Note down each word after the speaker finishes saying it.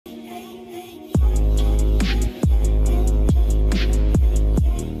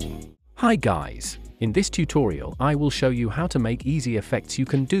Hi guys! In this tutorial I will show you how to make easy effects you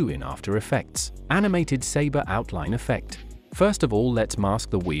can do in After Effects. Animated Saber outline effect. First of all, let's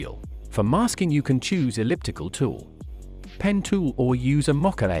mask the wheel. For masking you can choose elliptical tool, pen tool, or use a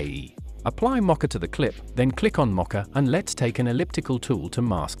marker AE. Apply marker to the clip, then click on marker and let's take an elliptical tool to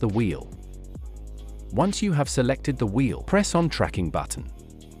mask the wheel. Once you have selected the wheel, press on tracking button.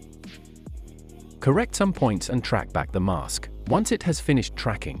 Correct some points and track back the mask. Once it has finished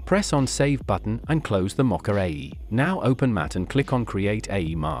tracking, press on Save button and close the marker AE. Now open Matte and click on Create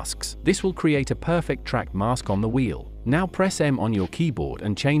AE Masks. This will create a perfect tracked mask on the wheel. Now press M on your keyboard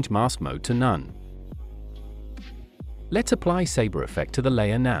and change mask mode to None. Let's apply Saber effect to the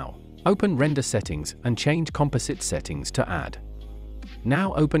layer now. Open Render Settings and change Composite Settings to Add.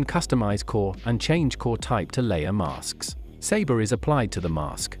 Now open Customize Core and change Core Type to Layer Masks. Saber is applied to the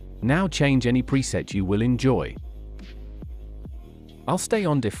mask. Now change any preset you will enjoy. I'll stay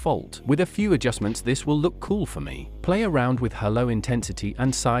on default. With a few adjustments this will look cool for me. Play around with halo intensity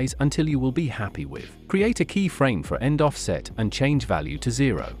and size until you will be happy with. Create a keyframe for end offset and change value to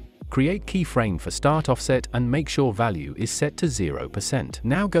 0. Create keyframe for start offset and make sure value is set to 0%.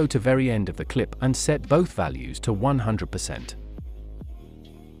 Now go to very end of the clip and set both values to 100%.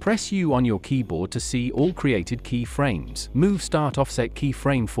 Press U on your keyboard to see all created keyframes. Move start offset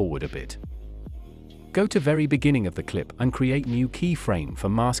keyframe forward a bit. Go to very beginning of the clip and create new keyframe for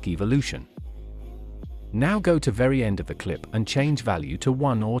mask evolution. Now go to very end of the clip and change value to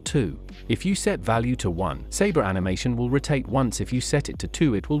 1 or 2. If you set value to 1, Saber animation will rotate once. If you set it to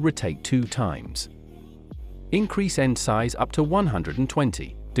 2, it will rotate 2 times. Increase end size up to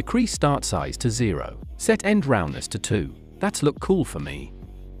 120. Decrease start size to 0. Set end roundness to 2. That's look cool for me.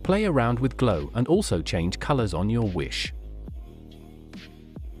 Play around with glow and also change colors on your wish.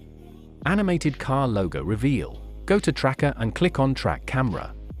 Animated car logo reveal. Go to Tracker and click on Track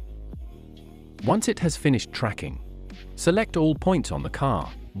Camera. Once it has finished tracking, select all points on the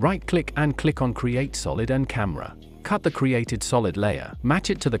car. Right-click and click on Create Solid and Camera. Cut the created solid layer, match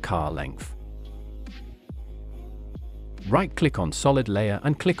it to the car length. Right-click on Solid Layer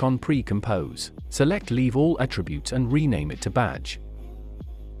and click on Pre-Compose. Select Leave All Attributes and rename it to Badge.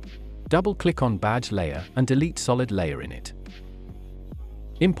 Double-click on Badge Layer and delete solid layer in it.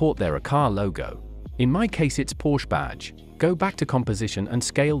 Import there a car logo. In my case it's Porsche badge. Go back to composition and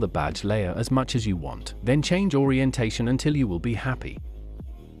scale the badge layer as much as you want. Then change orientation until you will be happy.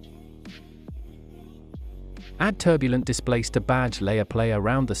 Add turbulent displace to badge layer. Play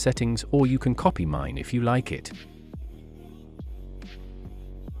around the settings, or you can copy mine if you like it.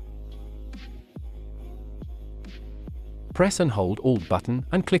 Press and hold Alt button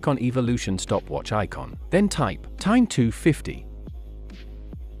and click on Evolution stopwatch icon. Then type time 250.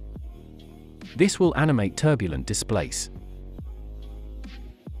 This will animate turbulent displace.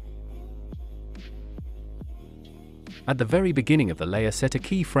 At the very beginning of the layer, set a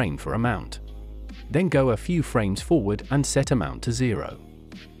keyframe for amount. Then go a few frames forward and set amount to 0.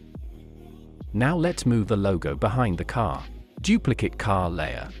 Now let's move the logo behind the car. Duplicate car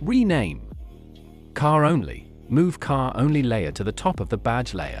layer. Rename Car Only. Move Car Only layer to the top of the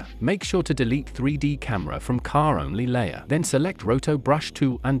badge layer. Make sure to delete 3D camera from Car Only layer. Then select Roto Brush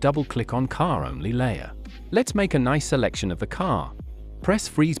tool and double-click on Car Only layer. Let's make a nice selection of the car. Press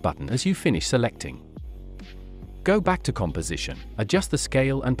Freeze button as you finish selecting. Go back to composition. Adjust the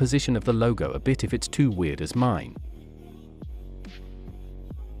scale and position of the logo a bit if it's too weird as mine.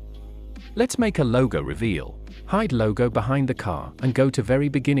 Let's make a logo reveal. Hide logo behind the car and go to very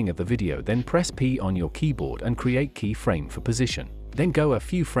beginning of the video, then press P on your keyboard and create keyframe for position. Then go a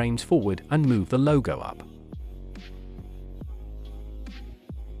few frames forward and move the logo up.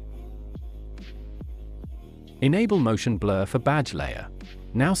 Enable motion blur for badge layer.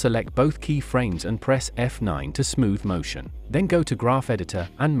 Now select both keyframes and press F9 to smooth motion. Then go to Graph Editor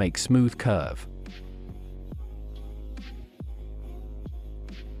and make smooth curve.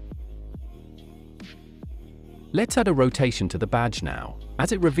 Let's add a rotation to the badge now.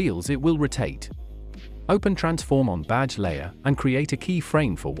 As it reveals, it will rotate. Open Transform on badge layer and create a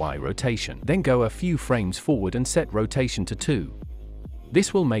keyframe for Y rotation. Then go a few frames forward and set rotation to 2.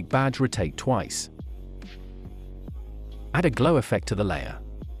 This will make badge rotate twice. Add a glow effect to the layer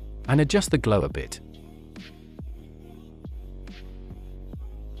and adjust the glow a bit.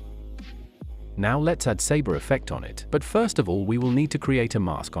 Now let's add Saber effect on it, but first of all we will need to create a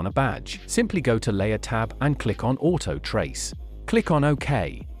mask on a badge. Simply go to Layer tab and click on Auto Trace. Click on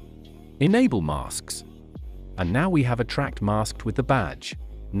OK. Enable masks. And now we have a tracked masked with the badge.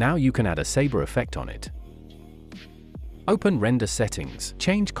 Now you can add a Saber effect on it. Open Render Settings,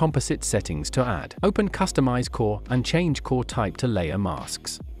 change Composite Settings to Add. Open Customize Core and change Core Type to Layer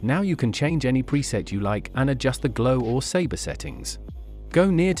Masks. Now you can change any preset you like and adjust the glow or saber settings. Go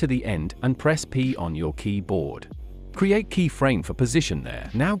near to the end and press P on your keyboard. Create keyframe for position there.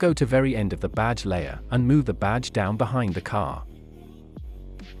 Now go to very end of the badge layer and move the badge down behind the car.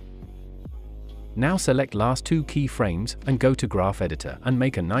 Now select last two keyframes and go to graph editor and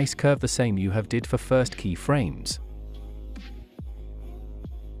make a nice curve the same you have did for first keyframes.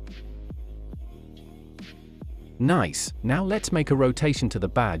 Nice. Now let's make a rotation to the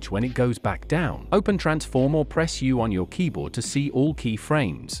badge when it goes back down. Open transform or press U on your keyboard to see all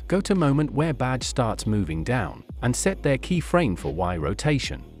keyframes. Go to moment where badge starts moving down and set their keyframe for Y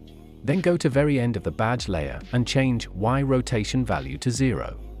rotation. Then go to very end of the badge layer and change Y rotation value to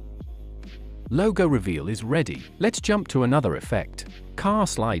 0. Logo reveal is ready. Let's jump to another effect. Car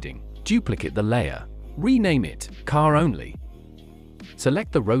sliding. Duplicate the layer. Rename it Car Only.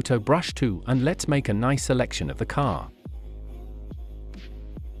 Select the Roto brush tool and let's make a nice selection of the car.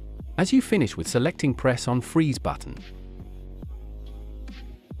 As you finish with selecting, press on Freeze button.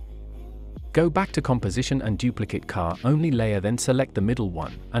 Go back to composition and duplicate Car Only layer, then select the middle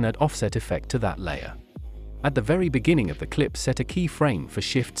one and add offset effect to that layer. At the very beginning of the clip, set a keyframe for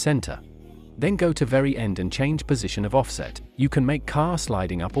Shift Center. Then go to very end and change position of offset. You can make car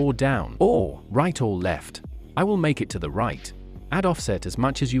sliding up or down, or right or left. I will make it to the right. Add offset as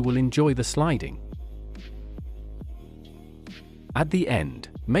much as you will enjoy the sliding. At the end,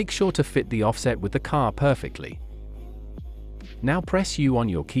 make sure to fit the offset with the car perfectly. Now press U on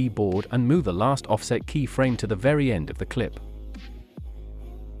your keyboard and move the last offset keyframe to the very end of the clip.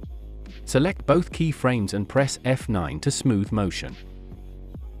 Select both keyframes and press F9 to smooth motion.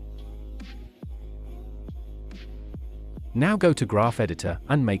 Now go to graph editor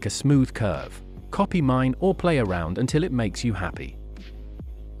and make a smooth curve. Copy mine or play around until it makes you happy.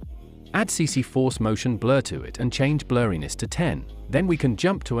 Add CC Force Motion Blur to it and change blurriness to 10. Then we can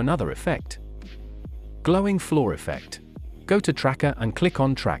jump to another effect. Glowing floor effect. Go to Tracker and click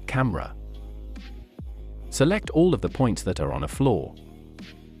on Track Camera. Select all of the points that are on a floor.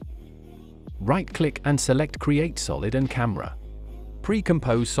 Right-click and select Create Solid and Camera.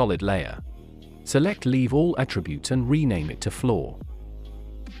 Pre-compose solid layer. Select Leave All Attributes and rename it to Floor.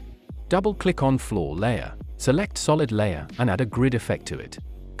 Double-click on Floor layer. Select Solid layer and add a grid effect to it.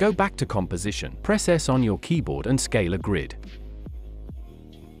 Go back to Composition, press S on your keyboard and scale a grid.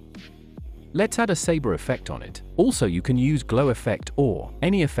 Let's add a Saber effect on it. Also, you can use Glow effect or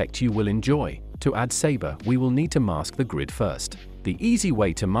any effect you will enjoy. To add Saber, we will need to mask the grid first. The easy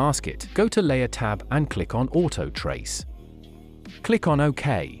way to mask it, go to Layer tab and click on Auto Trace. Click on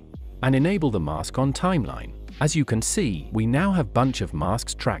OK and enable the mask on Timeline. As you can see, we now have bunch of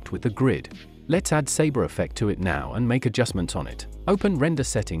masks tracked with the grid. Let's add Saber effect to it now and make adjustments on it. Open Render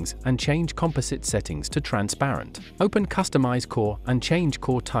Settings and change Composite Settings to Transparent. Open Customize Core and change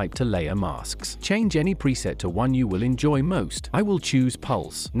Core Type to Layer Masks. Change any preset to one you will enjoy most. I will choose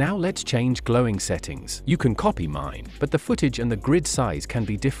Pulse. Now let's change Glowing Settings. You can copy mine, but the footage and the grid size can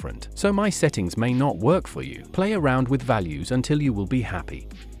be different, so my settings may not work for you. Play around with values until you will be happy.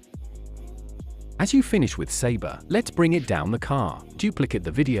 As you finish with Saber, let's bring it down the car. Duplicate the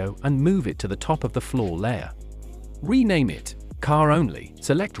video and move it to the top of the floor layer. Rename it Car Only.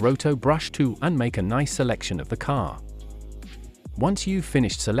 Select Roto brush tool and make a nice selection of the car. Once you've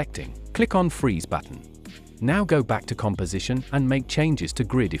finished selecting, click on Freeze button. Now go back to Composition and make changes to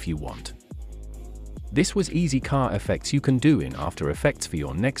grid if you want. This was easy car effects you can do in After Effects for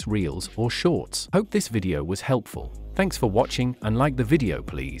your next reels or shorts. Hope this video was helpful. Thanks for watching and like the video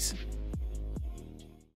please.